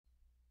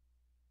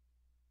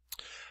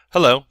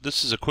Hello,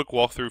 this is a quick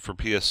walkthrough for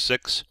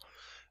PS6.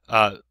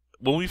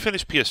 When we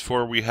finished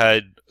PS4, we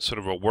had sort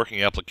of a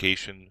working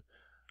application,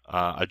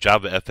 a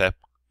javaFX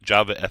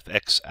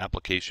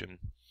application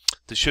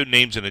that showed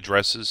names and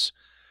addresses.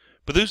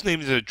 But those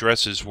names and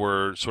addresses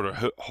were sort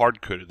of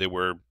hard-coded. They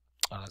were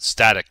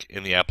static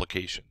in the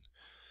application.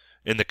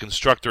 In the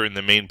constructor, in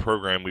the main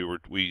program,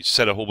 we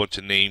set a whole bunch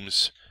of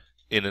names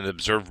in an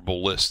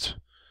observable list.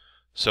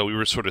 So we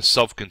were sort of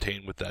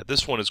self-contained with that.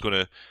 This one is going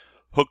to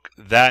hook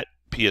that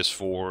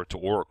PS4 to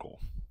Oracle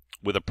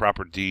with a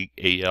proper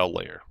DAL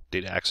layer,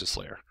 data access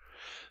layer.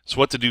 So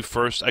what to do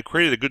first? I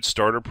created a good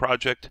starter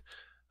project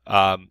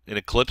in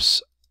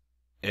Eclipse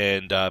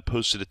and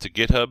posted it to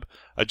GitHub.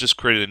 I just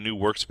created a new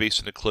workspace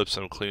in Eclipse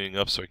and I'm cleaning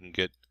up so I can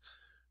get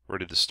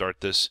ready to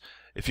start this.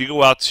 If you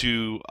go out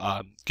to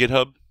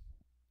GitHub,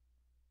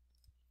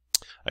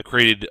 I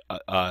created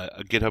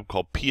a GitHub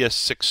called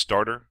PS6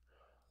 Starter.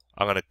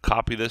 I'm going to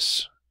copy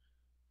this,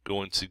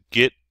 go into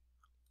Git,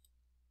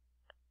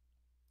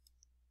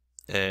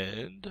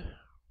 and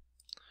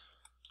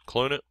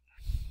clone it.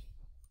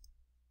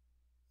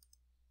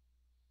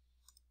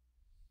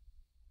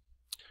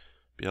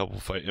 Be helpful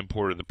if I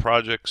imported the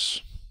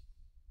projects.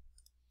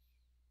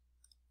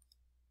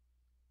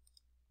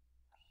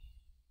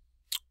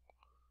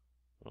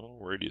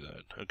 Alrighty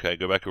then. Okay,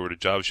 go back over to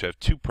Java. You have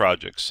two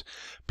projects,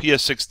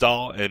 PS6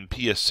 doll and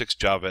PS6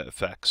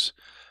 javaFX.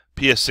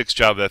 PS6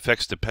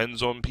 javaFX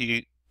depends on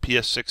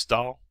PS6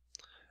 doll.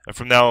 And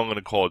from now on, I'm going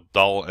to call it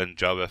doll and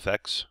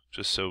javaFX,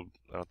 just so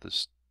I don't have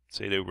to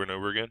say it over and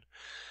over again.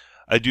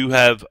 I do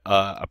have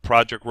a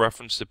project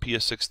reference to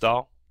PS6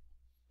 doll.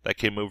 That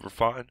came over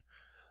fine.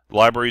 The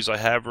libraries I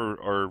have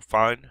are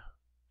fine.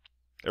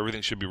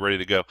 Everything should be ready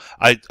to go.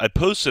 I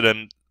posted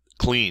them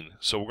clean,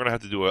 so we're going to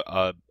have to do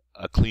a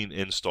clean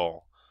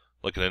install,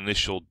 like an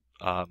initial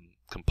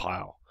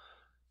compile.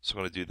 So I'm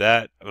going to do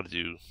that. I'm going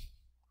to do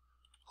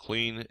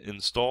clean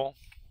install.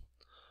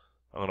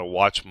 I'm going to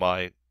watch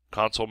my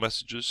console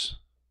messages.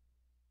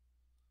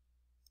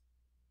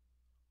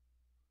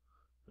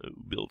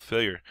 Build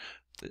failure.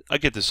 I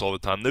get this all the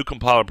time. No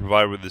compiler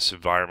provided with this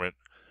environment.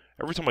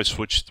 Every time I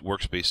switch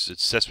workspaces, it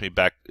sets me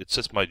back. It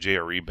sets my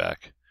JRE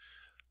back.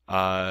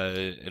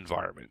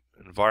 Environment.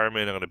 I'm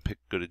going to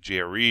go to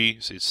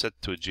JRE. Say it's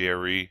set to a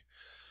JRE.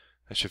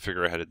 I should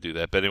figure out how to do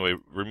that. But anyway,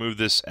 remove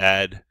this.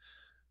 Add.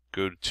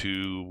 Go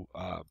to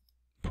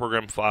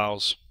program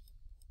files.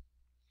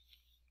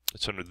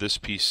 It's under this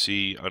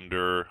PC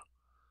under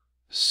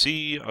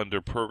C, under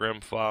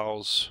program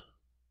files,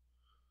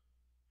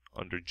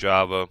 under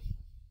Java.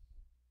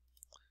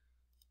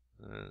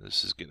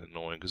 This is getting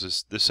annoying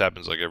because this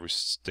happens like every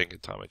stinking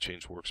time I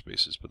change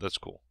workspaces, but that's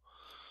cool.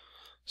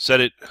 Set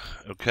it,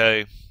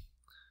 okay.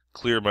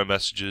 Clear my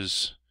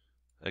messages.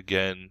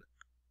 Again,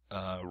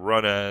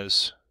 run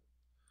as,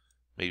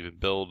 Maven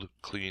build,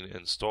 clean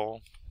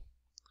install.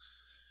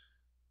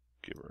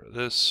 Get rid of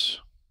this.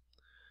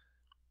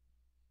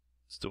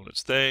 It's doing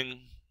its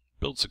thing.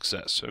 Build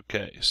success.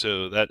 Okay,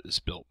 so that is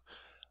built.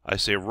 I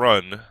say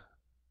run.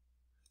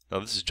 Now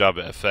this is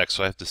javaFX,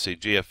 so I have to say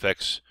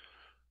jfx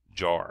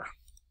jar.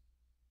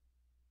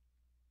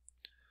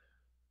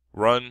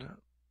 Run.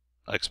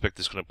 I expect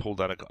this is going to pull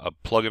down a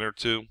plugin or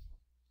two.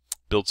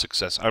 Build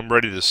success. I'm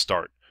ready to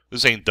start.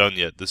 This ain't done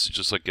yet. This is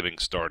just like getting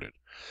started.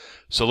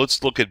 So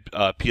let's look at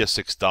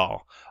PS6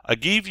 doll. I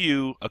gave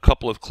you a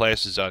couple of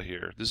classes out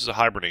here. This is a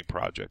Hibernate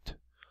project.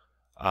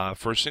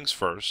 First things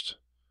first.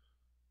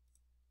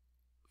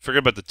 Forget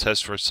about the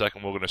test for a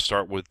second. We're going to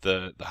start with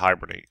the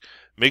Hibernate.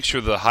 Make sure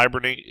the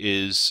Hibernate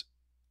is,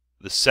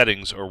 the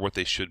settings are what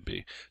they should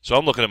be. So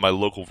I'm looking at my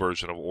local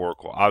version of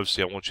Oracle.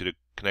 Obviously, I want you to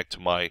connect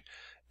to my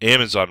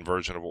Amazon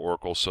version of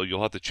Oracle, so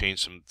you'll have to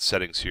change some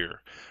settings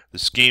here. The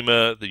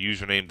schema, the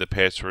username, the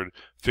password.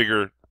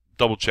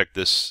 Double check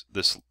this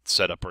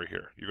setup right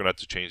here. You're going to have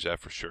to change that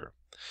for sure.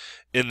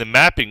 In the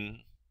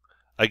mapping,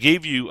 I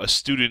gave you a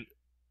student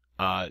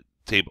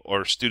table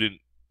or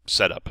student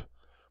setup.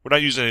 We're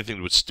not using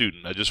anything with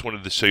student. I just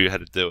wanted to show you how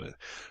to do it.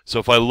 So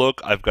if I look,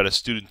 I've got a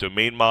student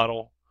domain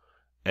model,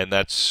 and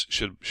that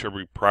should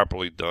be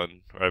properly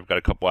done. I've got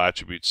a couple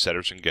attributes,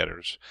 setters and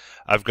getters.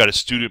 I've got a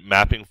student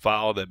mapping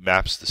file that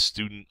maps the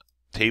student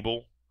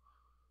table,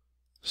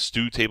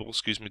 to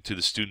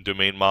the student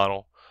domain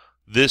model.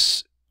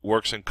 This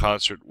works in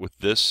concert with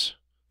this.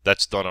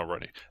 That's done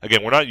already.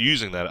 Again, we're not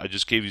using that. I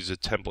just gave you a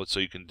template so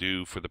you can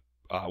do for the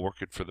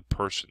work it for the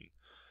person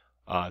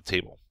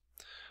table.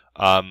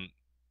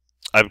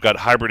 I've got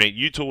Hibernate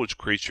util, which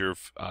creates your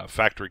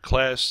factory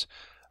class.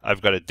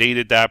 I've got a date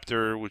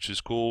adapter, which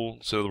is cool.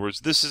 So in other words,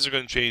 this isn't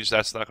going to change.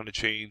 That's not going to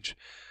change.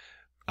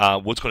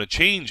 What's going to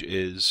change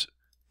is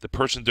the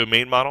person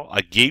domain model.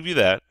 I gave you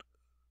that.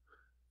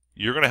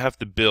 You're going to have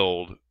to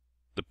build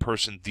the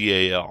person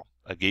DAL.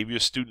 I gave you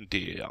a student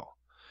DAL.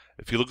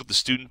 If you look at the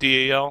student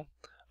DAL,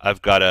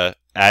 I've got a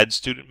add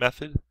student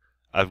method.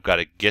 I've got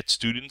a get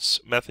students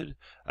method.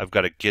 I've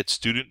got a get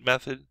student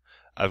method.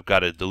 I've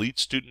got a delete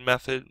student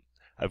method.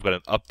 I've got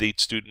an update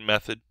student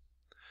method.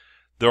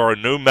 There are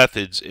no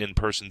methods in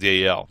person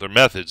DAL. They're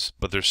methods,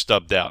 but they're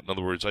stubbed out. In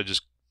other words, I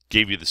just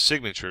gave you the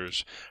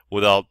signatures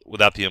without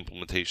the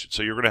implementation.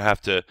 So you're going to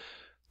have to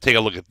take a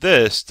look at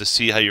this to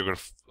see how you're going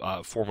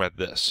to format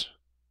this.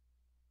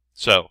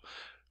 So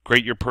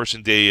create your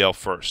person DAL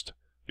first.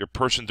 Your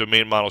person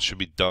domain model should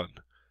be done.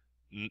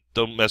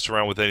 Don't mess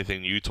around with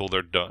anything util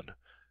they're done.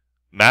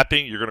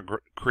 Mapping, you're going to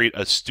create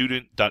a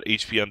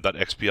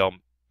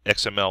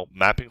student.htm.xml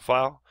mapping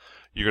file.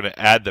 You're going to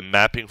add the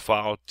mapping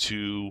file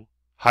to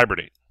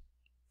Hibernate.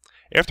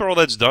 After all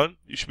that's done,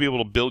 you should be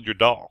able to build your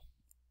doll.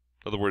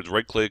 In other words,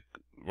 right-click,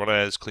 run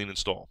as, clean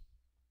install.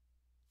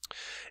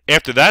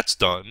 After that's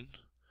done,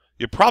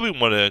 you probably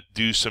want to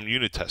do some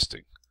unit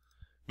testing.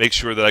 Make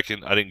sure that I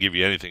didn't give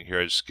you anything here.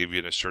 I just gave you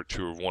an assert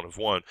true of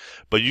 1.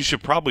 But you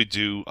should probably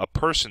do a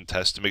person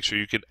test to make sure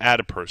you can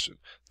add a person,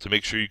 to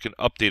make sure you can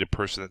update a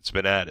person that's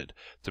been added,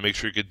 to make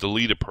sure you can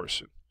delete a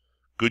person.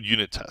 Good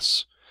unit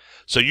tests.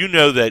 So you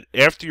know that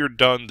after you're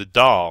done the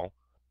doll,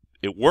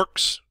 it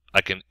works.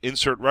 I can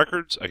insert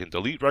records, I can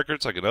delete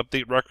records, I can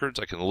update records,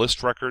 I can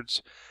list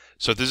records.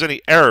 So if there's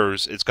any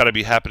errors, it's got to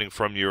be happening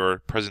from your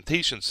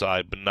presentation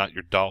side, but not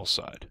your doll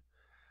side.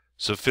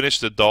 So finish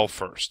the doll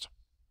first.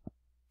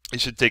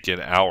 It should take you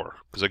an hour,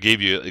 because I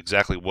gave you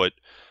exactly what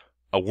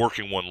a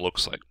working one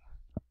looks like.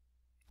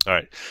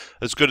 Alright,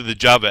 let's go to the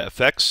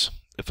javaFX.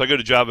 If I go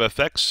to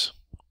javaFX,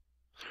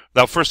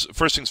 now first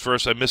things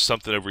first, I missed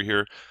something over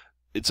here.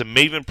 It's a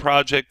Maven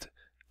project,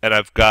 and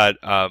I've got,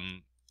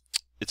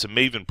 it's a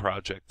Maven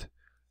project,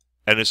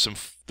 and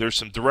there's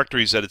some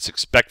directories that it's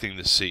expecting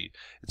to see.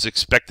 It's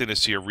expecting to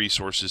see a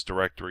resources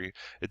directory.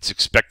 It's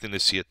expecting to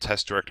see a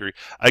test directory.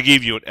 I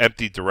gave you an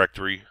empty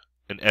directory,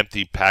 an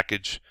empty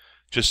package,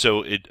 just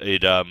so it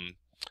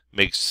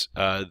makes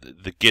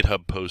the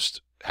GitHub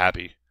post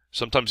happy.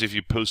 Sometimes if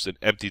you post an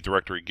empty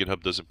directory,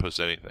 GitHub doesn't post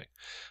anything.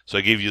 So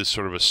I gave you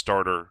sort of a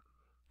starter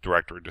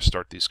directory to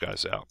start these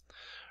guys out.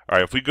 All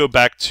right, if we go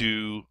back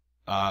to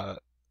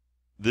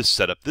this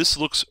setup, this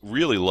looks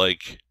really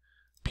like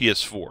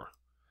PS4,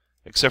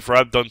 except for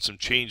I've done some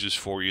changes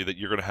for you that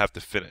you're going to have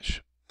to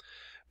finish.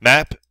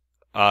 Map,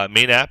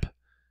 main app.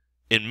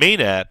 In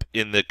main app,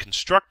 in the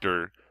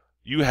constructor,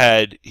 you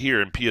had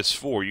here in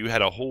PS4, you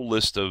had a whole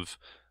list of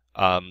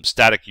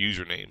static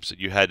usernames that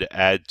you had to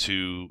add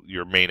to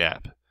your main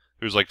app.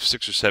 There's like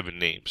 6 or 7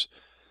 names.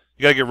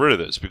 You got to get rid of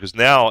those, because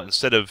now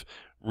instead of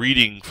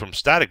reading from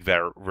static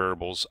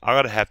variables, I'm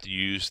going to have to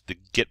use the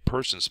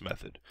GetPersons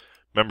method.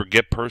 Remember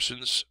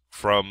GetPersons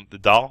from the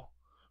doll,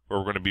 where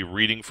we're going to be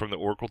reading from the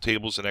Oracle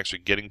tables and actually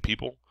getting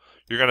people?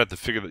 You're going to have to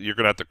figure that. You're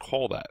going to have to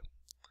call that.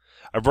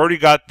 I've already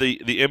got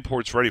the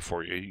imports ready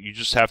for you. You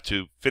just have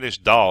to finish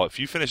doll. If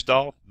you finish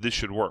doll, this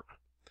should work.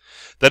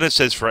 Then it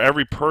says for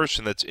every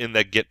person that's in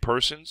that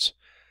GetPersons,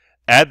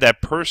 add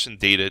that person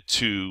data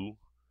to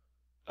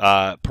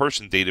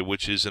person data,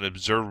 which is an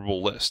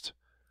observable list.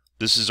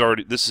 This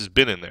has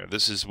been in there.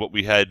 This is what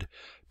we had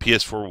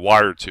PS4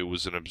 wired to,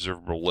 was an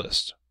observable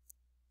list.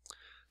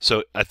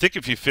 So I think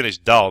if you finish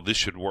doll, this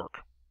should work.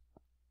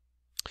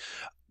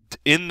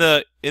 In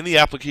the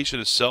application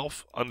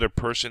itself, under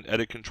person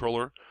edit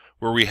controller,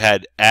 where we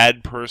had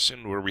add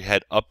person, where we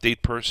had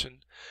update person,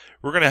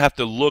 we're going to have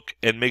to look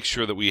and make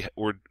sure that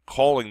we're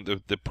calling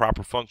the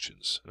proper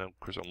functions. And of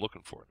course, I'm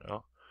looking for it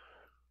now.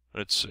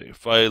 Let's see.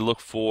 If I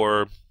look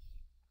for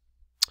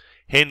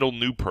handle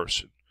new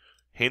person,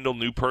 handle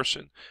new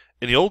person.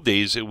 In the old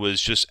days, it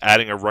was just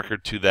adding a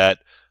record to that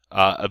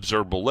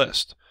observable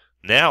list.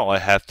 Now I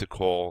have to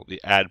call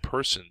the add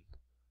person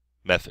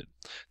method.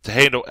 To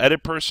handle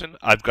edit person,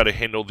 I've got to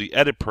handle the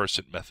edit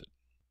person method.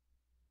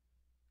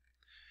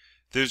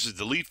 There's a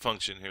delete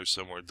function here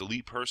somewhere,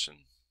 delete person.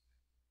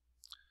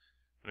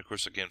 And of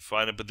course I can't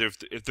find it, but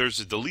if there's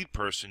a delete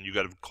person, you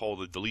got to call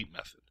the delete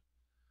method.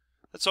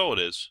 That's all it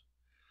is.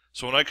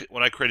 So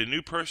when I create a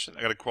new person,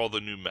 I got to call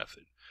the new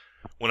method.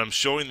 When I'm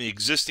showing the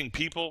existing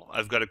people,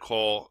 I've got to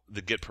call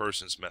the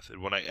GetPersons method.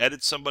 When I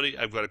edit somebody,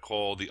 I've got to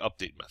call the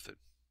update method.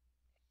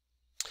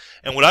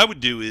 And what I would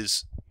do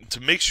is, to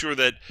make sure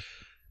that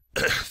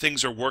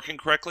things are working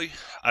correctly,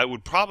 I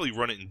would probably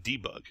run it in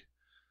debug.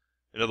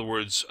 In other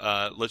words,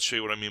 let's show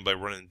you what I mean by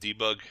running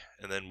debug,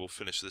 and then we'll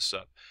finish this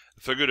up.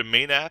 If I go to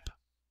main app,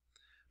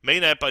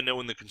 I know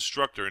in the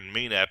constructor, in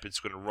main app,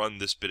 it's going to run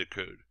this bit of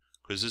code,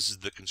 because this is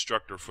the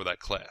constructor for that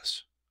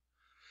class.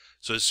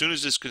 So as soon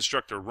as this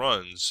constructor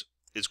runs,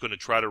 it's going to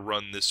try to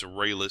run this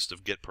array list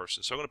of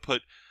GetPersons. So I'm going to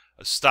put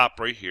a stop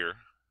right here,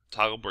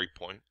 toggle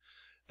breakpoint,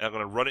 and I'm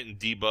going to run it in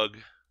debug,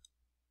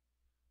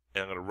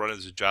 and I'm going to run it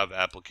as a Java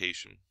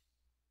application.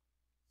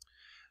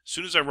 As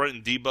soon as I run it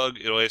in debug,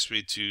 it'll ask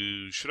me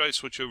to, should I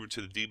switch over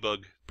to the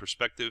debug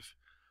perspective?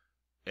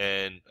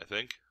 And I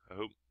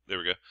hope, there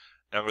we go.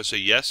 And I'm going to say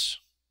yes.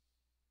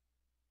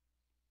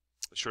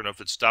 Sure enough,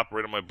 it stopped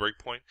right on my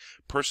breakpoint.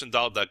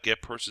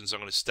 Person.getPersons, I'm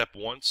going to step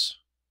once.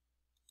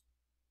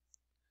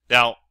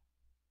 Now,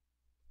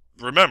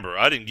 remember,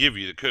 I didn't give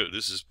you the code.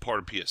 This is part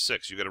of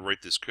PS6. You got to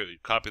write this code.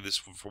 Copy this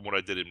from what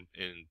I did in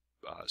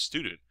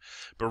Student.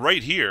 But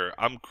right here,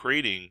 I'm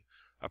creating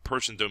a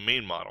person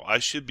domain model. I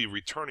should be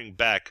returning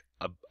back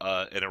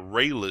an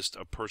array list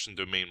of person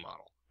domain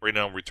model. Right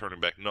now I'm returning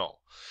back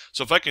null.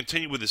 So if I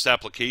continue with this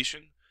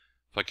application,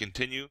 if I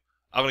continue,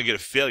 I'm going to get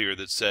a failure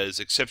that says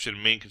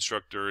exception main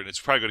constructor, and it's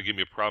probably going to give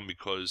me a problem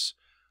because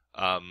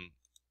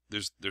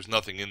there's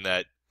nothing in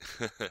that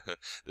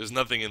there's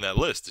nothing in that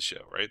list to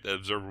show, right? The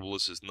observable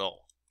list is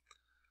null.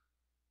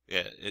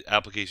 Yeah,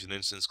 application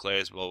instance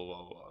class blah blah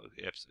blah,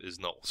 blah is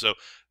null. So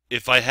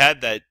if I had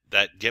that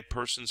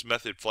GetPersons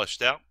method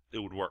fleshed out, it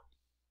would work.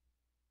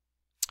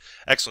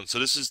 Excellent. So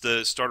this is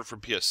the starter from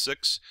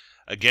PS6.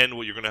 Again,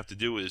 what you're going to have to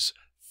do is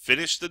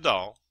finish the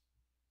doll.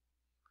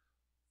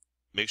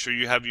 Make sure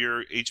you have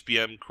your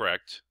HBM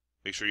correct.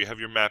 Make sure you have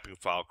your mapping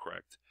file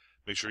correct.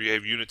 Make sure you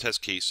have unit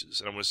test cases.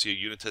 And I'm going to see a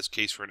unit test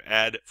case for an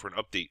add, for an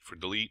update, for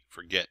delete,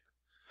 for get.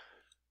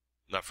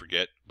 Not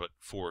forget, but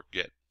for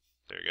get.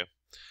 There you go.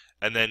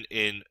 And then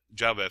in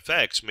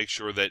javaFX, make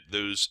sure that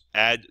those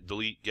add,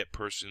 delete, get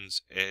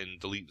persons, and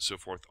delete and so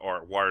forth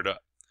are wired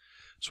up.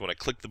 So when I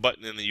click the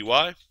button in the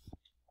UI,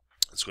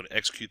 it's going to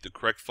execute the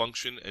correct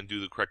function and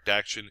do the correct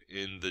action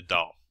in the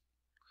doll.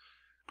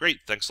 Great.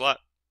 Thanks a lot.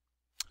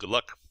 Good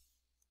luck.